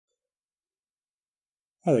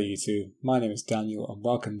Hello YouTube, my name is Daniel and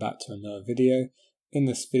welcome back to another video. In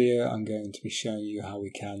this video I'm going to be showing you how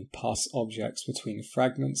we can pass objects between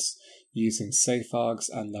fragments using SafeArgs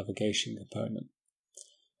and navigation component.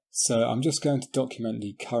 So I'm just going to document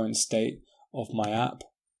the current state of my app.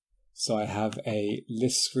 So I have a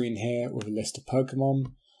list screen here with a list of Pokemon,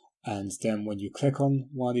 and then when you click on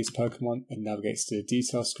one of these Pokemon it navigates to the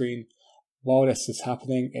detail screen. While this is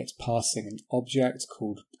happening, it's passing an object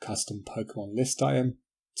called custom Pokemon list item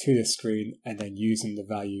to the screen and then using the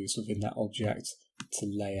values within that object to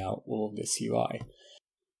lay out all of this UI.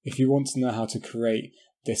 If you want to know how to create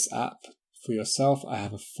this app for yourself, I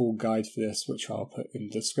have a full guide for this which I'll put in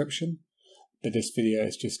the description, but this video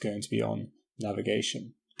is just going to be on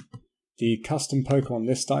navigation. The custom Pokemon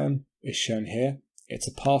list item is shown here. It's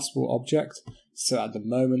a passable object, so at the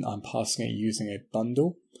moment I'm passing it using a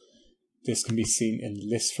bundle. This can be seen in the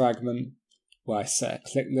list fragment, where I set a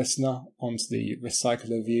click listener onto the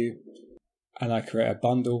recycler view, and I create a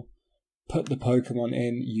bundle, put the Pokemon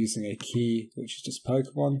in using a key, which is just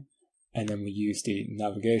Pokemon, and then we use the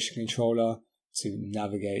navigation controller to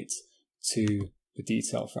navigate to the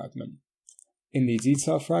detail fragment. In the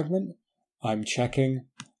detail fragment, I'm checking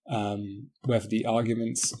whether the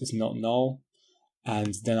arguments is not null,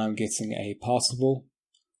 and then I'm getting a passable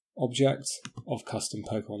object of custom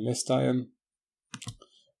Pokemon list item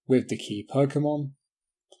with the key Pokemon,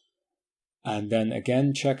 and then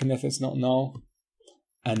again checking if it's not null,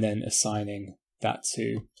 and then assigning that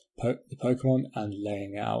to the Pokemon and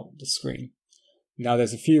laying out the screen. Now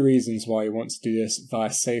there's a few reasons why you want to do this via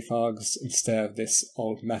SafeArgs instead of this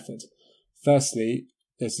old method. Firstly,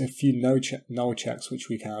 there's a few null checks which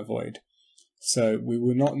we can avoid. So we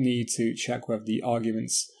will not need to check whether the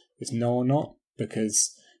arguments is null or not,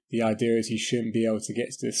 because the idea is you shouldn't be able to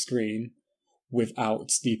get to the screen without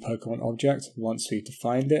the Pokemon object once we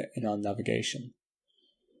defined it in our navigation.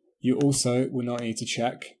 You also will not need to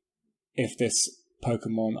check if this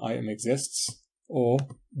Pokemon item exists or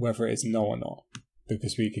whether it is null or not,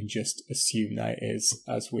 because we can just assume that it is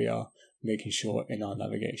as we are making sure in our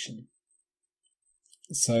navigation.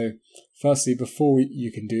 So firstly, before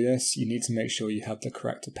you can do this, you need to make sure you have the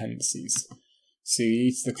correct dependencies. So you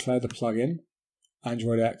need to declare the plugin,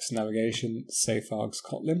 Android X Navigation SafeArgs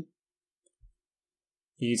Kotlin.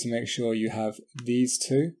 You need to make sure you have these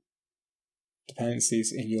two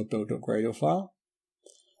dependencies in your build.gradle file.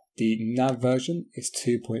 The nav version is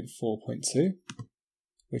 2.4.2,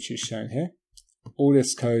 which is shown here. All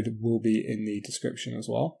this code will be in the description as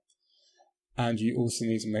well. And you also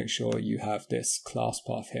need to make sure you have this class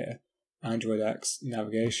path here, Android X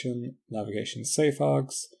Navigation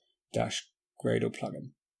SafeArgs -Gradle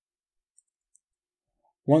plugin.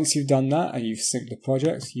 Once you've done that and you've synced the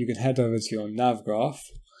project, you can head over to your nav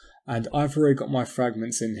graph, and I've already got my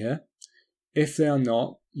fragments in here. If they are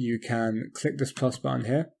not, you can click this plus button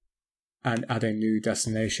here and add a new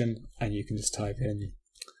destination, and you can just type in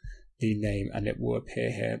the name and it will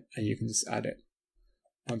appear here, and you can just add it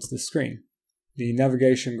onto the screen. The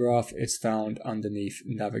navigation graph is found underneath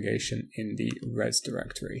navigation in the res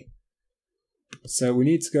directory. So we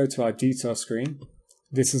need to go to our detail screen.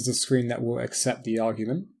 This is the screen that will accept the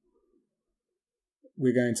argument.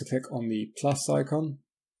 We're going to click on the plus icon.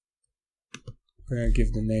 We're going to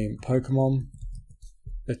give the name Pokemon.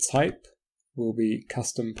 The type will be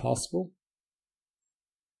custom passable.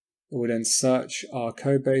 It will then search our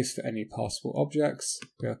code base for any passable objects.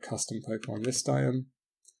 We have custom Pokemon list item.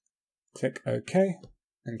 Click OK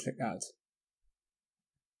and click Add.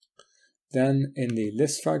 Then in the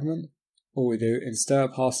list fragment, all we do, instead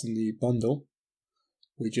of passing the bundle,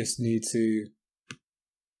 we just need to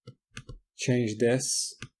change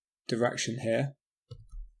this direction here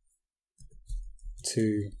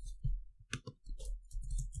to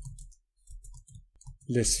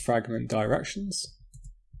list fragment directions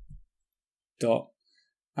dot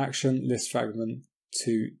action list fragment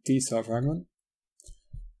to detail fragment.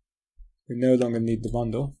 We no longer need the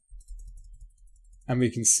bundle, and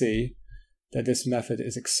we can see that this method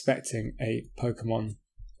is expecting a Pokemon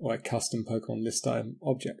or a custom Pokemon list item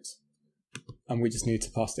object, and we just need to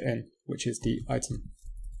pass it in, which is the item.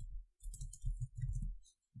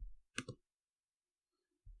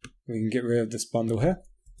 We can get rid of this bundle here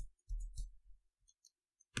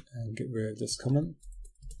and get rid of this comment.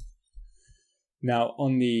 Now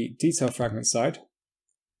on the detail fragment side,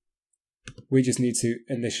 we just need to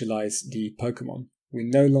initialize the Pokemon. We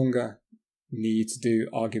no longer need to do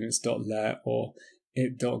arguments.let or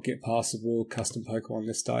it.getPassable custom Pokemon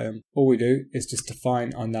list item. All we do is just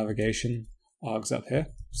define our navigation args up here.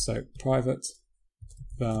 So private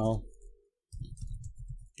val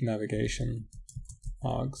navigation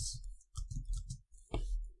args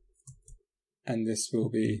and this will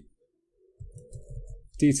be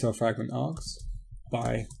detail fragment args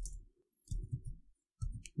by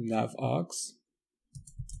nav args.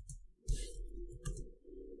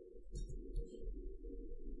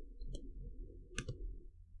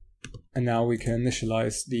 And now we can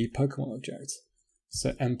initialize the Pokemon object.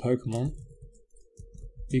 So mPokemon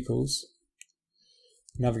equals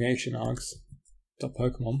navigation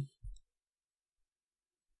args.Pokemon,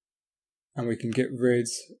 and we can get rid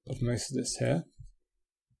of most of this here.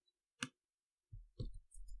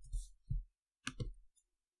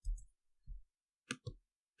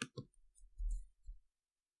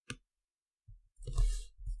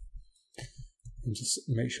 And just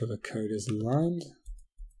make sure the code is aligned.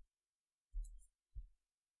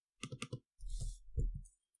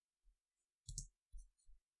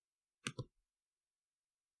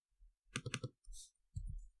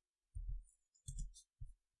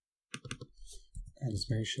 And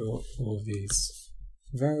just make sure all of these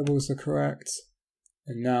variables are correct.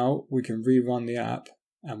 And now we can rerun the app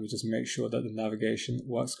and we just make sure that the navigation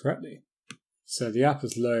works correctly. So the app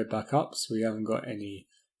is loaded back up, so we haven't got any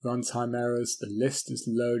runtime errors. The list is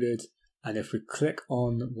loaded, and if we click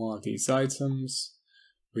on one of these items,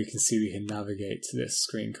 we can see we can navigate to this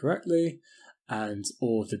screen correctly, and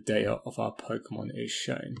all of the data of our Pokemon is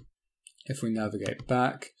shown. If we navigate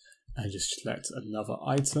back and just select another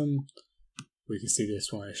item, we can see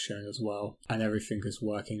this one is shown as well, and everything is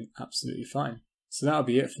working absolutely fine. So that'll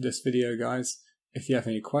be it for this video, guys. If you have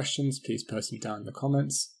any questions, please post them down in the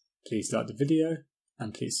comments. Please like the video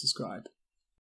and please subscribe.